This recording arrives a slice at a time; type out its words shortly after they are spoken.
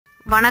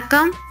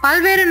வணக்கம்.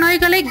 பல்வேறு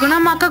நோய்களை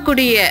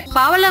குணமாக்கக்கூடிய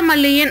பாவல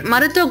மல்லியின்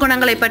மருத்துவ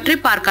குணங்களை பற்றி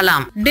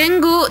பார்க்கலாம்.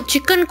 டெங்கு,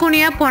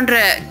 சிக்கன்குனியா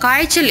போன்ற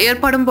காய்ச்சல்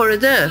ஏற்படும்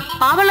பொழுது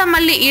பாவல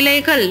மல்லி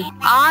இலைகள்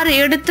 6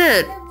 எடுத்து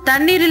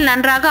தண்ணீரில்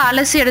நன்றாக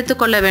அலசி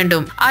எடுத்துக்கொள்ள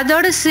வேண்டும்.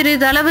 அதோடு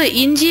சிறிதளவு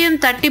இஞ்சியும்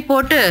தட்டி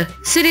போட்டு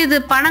சிறிது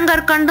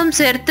பனங்கற்கண்டும்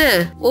சேர்த்து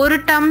 1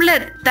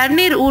 டம்ளர்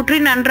தண்ணீர் ஊற்றி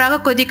நன்றாக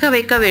கொதிக்க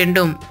வைக்க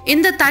வேண்டும்.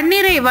 இந்த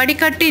தண்ணீரை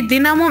வடிகட்டி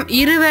தினமும்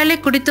 2 வேளை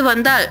குடித்து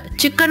வந்தால்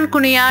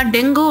சிக்கன்குனியா,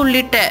 டெங்கு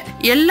உள்ளிட்ட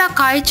எல்லா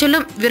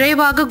காய்ச்சலும்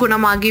விரைவாக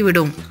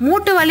குணமாகிவிடும்.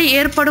 மூட்டு வலி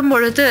ஏற்படும்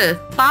பொழுது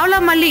பாவல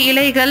மல்லி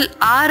இலைகள்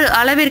 6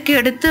 அளவிற்கு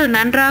எடுத்து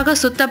நன்றாக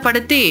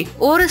சுத்தப்படுத்தி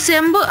 1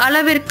 செம்பு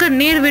அளவிற்கு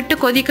நீர் விட்டு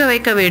கொதிக்க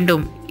வைக்க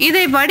வேண்டும்.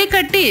 இதை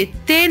வடிகட்டி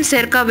தேன்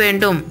சேர்க்க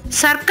வேண்டும்.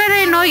 சர்க்கரை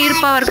நோய்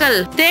இருப்பவர்கள்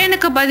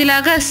தேனுக்கு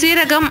பதிலாக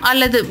சீரகம்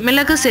அல்லது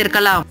மிளகு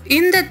சேர்க்கலாம்.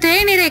 இந்த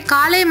தேநீரை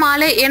காலை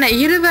மாலை என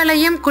 2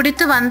 வேளையும்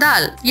குடித்து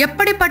வந்தால்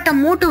எப்படிப்பட்ட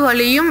மூட்டு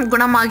வலியும்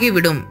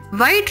குணமாகிவிடும்.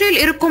 வயிற்றில்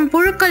இருக்கும்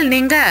புழுக்கள்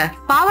நீங்க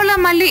பாவல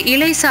மல்லி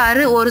இலை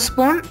சாறு 1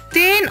 ஸ்பூன்,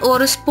 தேன்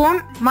 1 ஸ்பூன்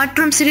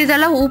மற்றும்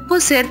சிறிதளவு உப்பு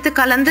சேர்த்து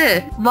கலந்து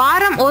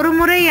வாரம் 1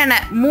 முறை என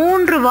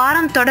 3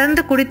 வாரம்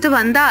தொடர்ந்து குடித்து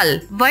வந்தால்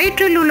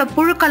வயிற்றில் உள்ள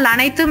புழுக்கள்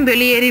அனைத்தும்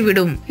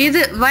வெளியேறிவிடும்.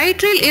 இது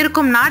வயிற்றில்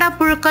இருக்கும்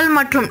நாடாப்புழுக்கள்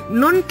மற்றும்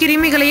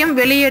நுண்கிருமிகளையும்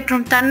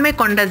வெளியேற்றும் தன்மை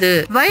கொண்டது.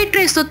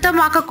 வயிற்றை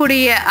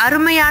சுத்தமாக்கக்கூடிய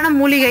அருமையான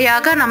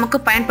மூலிகையாக நமக்கு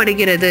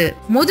பயன்படுகிறது.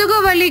 முதுகு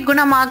வலி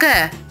குணமாக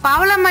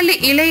பாவல மல்லி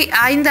இலை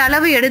 5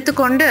 அளவு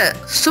எடுத்துக்கொண்டு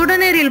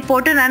சுடுநீரில்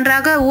போட்டு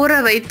நன்றாக ஊற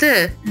வைத்து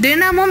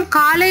தினமும்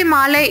காலை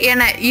மாலை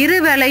என 2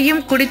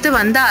 வேளையும் குடித்து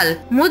வந்தால்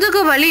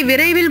முதுகு வலி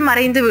விரைவில்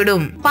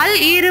மறைந்துவிடும். பல்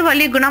ஈறு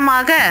வலி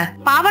குணமாக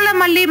பாவல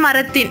மல்லி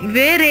மரத்தின்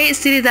வேரை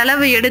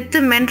சிறிதளவு எடுத்து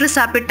மென்று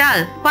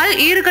சாப்பிட்டால் பல்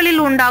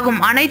ஈறுகளில்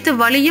உண்டாகும் அனைத்து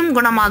வலியும்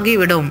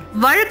குணமாகிவிடும்.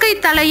 வழுக்கை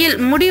தலையில்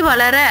முடி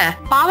வளர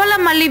பாவல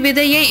மல்லி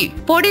விதையை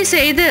பொடி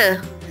செய்து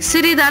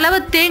சிறிதளவு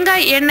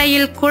தேங்காய்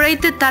எண்ணெயில்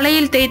குழைத்து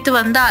தலையில் தேய்த்து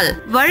வந்தால்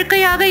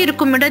வழுக்கையாக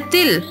இருக்கும்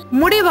இடத்தில்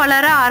முடி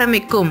வளர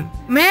ஆரம்பிக்கும்.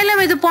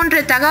 மேலும் இது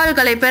போன்ற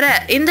தகவல்களை பெற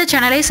இந்த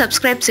சேனலை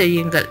சப்ஸ்கிரைப்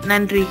செய்யுங்கள்.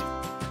 நன்றி.